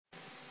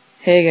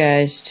Hey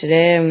guys,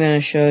 today I'm going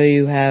to show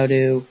you how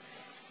to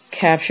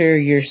capture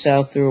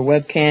yourself through a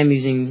webcam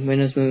using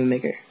Windows Movie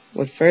Maker.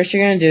 What first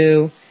you're going to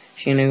do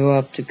is you're going to go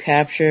up to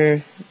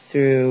capture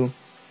through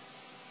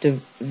the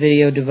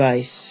video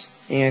device.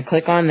 And you're going to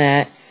click on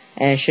that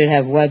and it should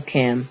have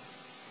webcam.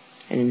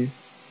 And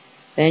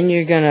then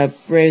you're going to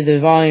raise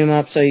the volume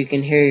up so you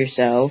can hear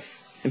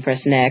yourself and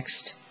press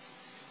next.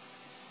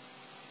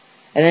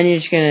 And then you're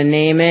just going to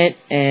name it,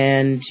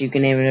 and you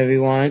can name it whatever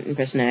you want and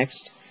press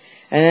next.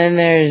 And then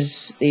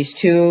there's these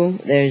two.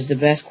 There's the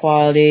best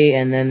quality,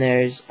 and then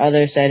there's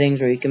other settings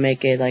where you can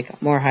make it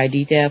like more high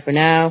detail. For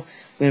now, I'm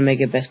going to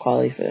make it best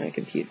quality for the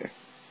computer.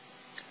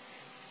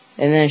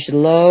 And then it should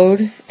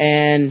load,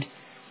 and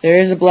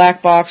there is a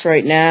black box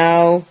right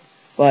now,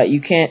 but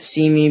you can't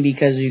see me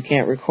because you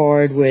can't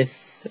record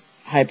with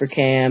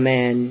Hypercam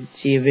and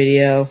see a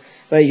video.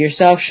 But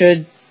yourself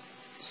should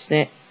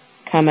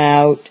come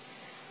out.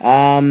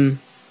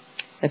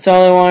 That's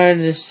all I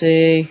wanted to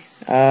say.